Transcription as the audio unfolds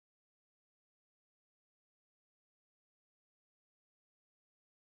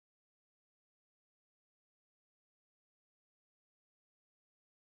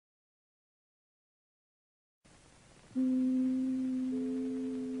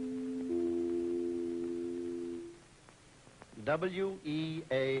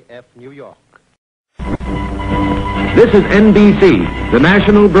WEAF New York. This is NBC, the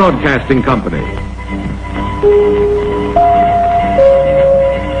National Broadcasting Company.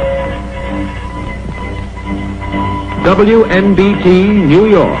 WNBT, New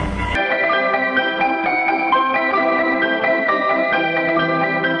York.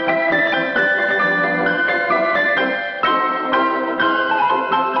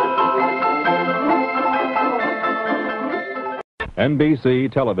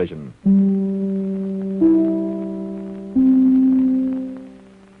 NBC Television.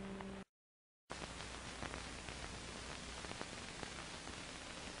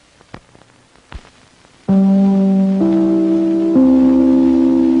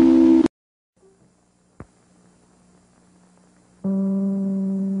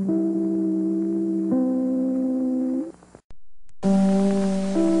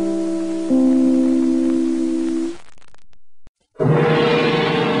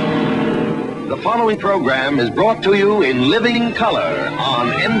 The following program is brought to you in living color on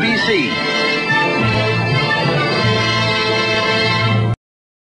NBC.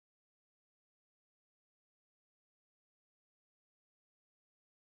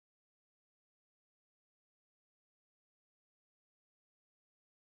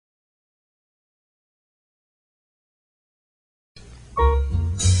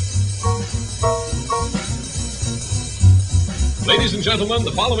 Ladies and gentlemen,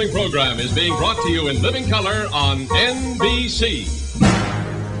 the following program is being brought to you in living color on NBC.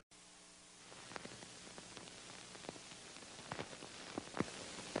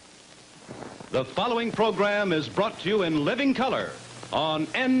 The following program is brought to you in living color on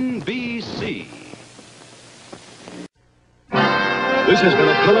NBC. This has been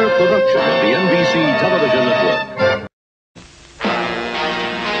a color production of the NBC Television Network.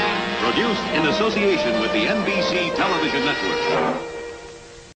 Produced in association with the NBC Television Network.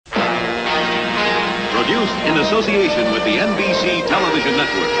 Produced in association with the NBC Television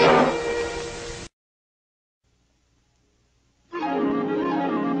Network.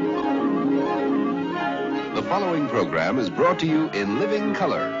 The following program is brought to you in living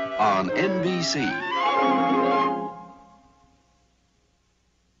color on NBC.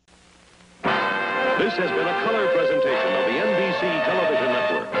 This has been a color presentation of the NBC Television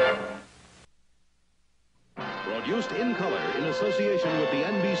Network. Produced in color in association with the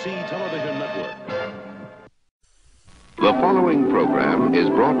NBC Television Network. The following program is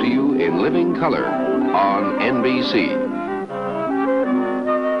brought to you in living color on NBC.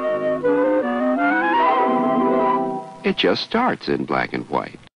 It just starts in black and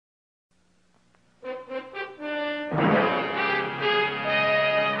white.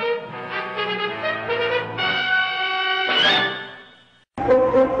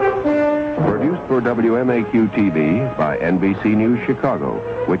 Produced for WMAQ-TV by NBC News Chicago,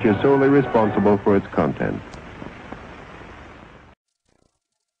 which is solely responsible for its content.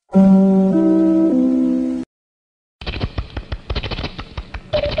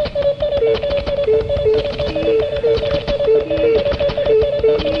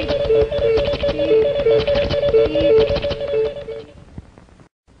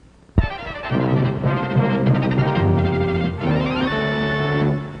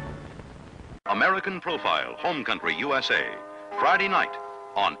 American Profile, Home Country, USA. Friday night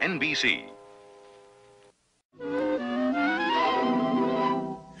on NBC.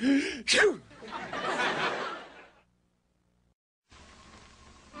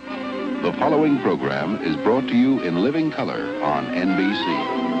 The following program is brought to you in living color on NBC.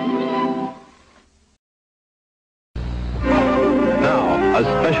 Now, a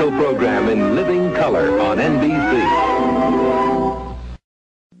special program in living color on NBC.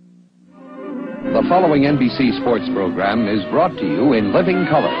 The following NBC sports program is brought to you in living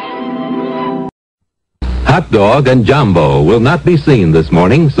color. Hot Dog and Jumbo will not be seen this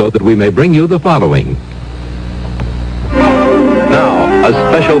morning, so that we may bring you the following. Now, a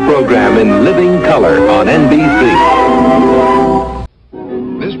special program in living color on NBC.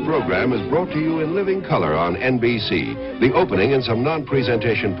 This program is brought to you in living color on NBC. The opening and some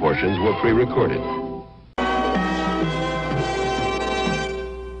non-presentation portions were pre-recorded.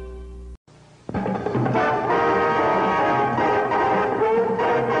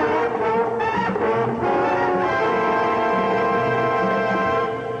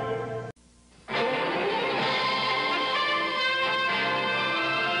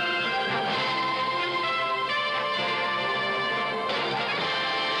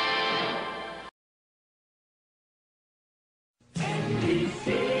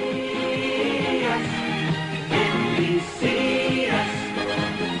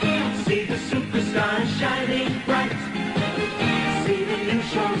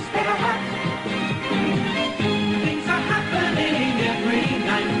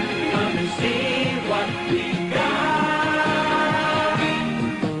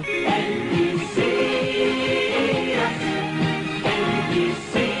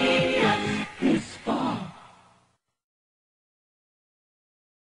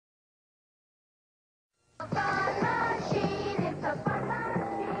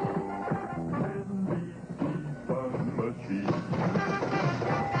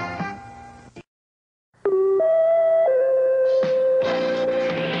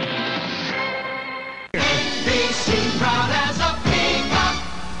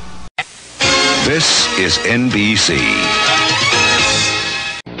 This is NBC.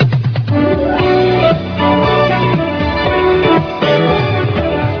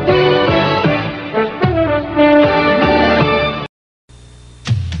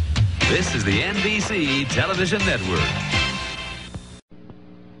 This is the NBC Television Network.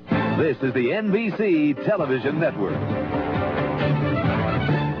 This is the NBC Television Network.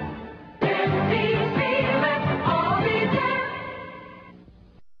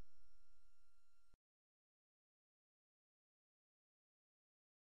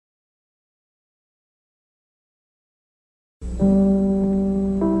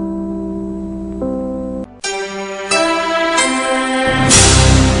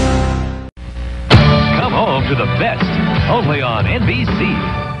 Come home to the best, only on NBC.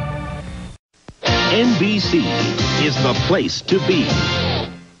 NBC is the place to be.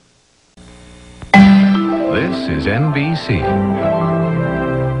 This is NBC.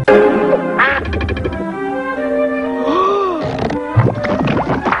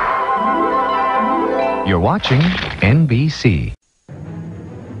 You're watching NBC.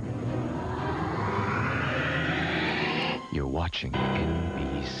 You're watching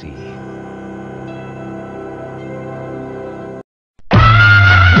NBC.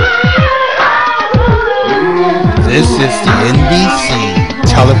 This is the NBC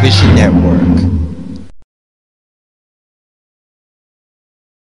Television Network.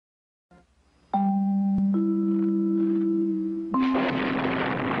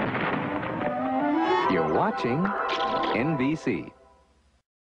 You're watching NBC.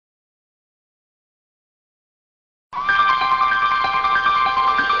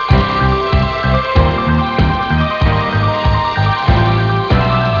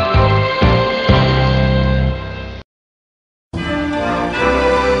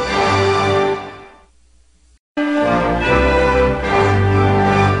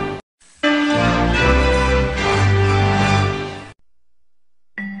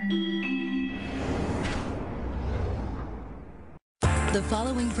 The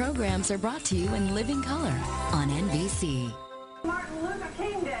following programs are brought to you in living color on NBC. Martin Luther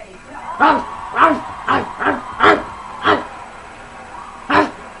King Day.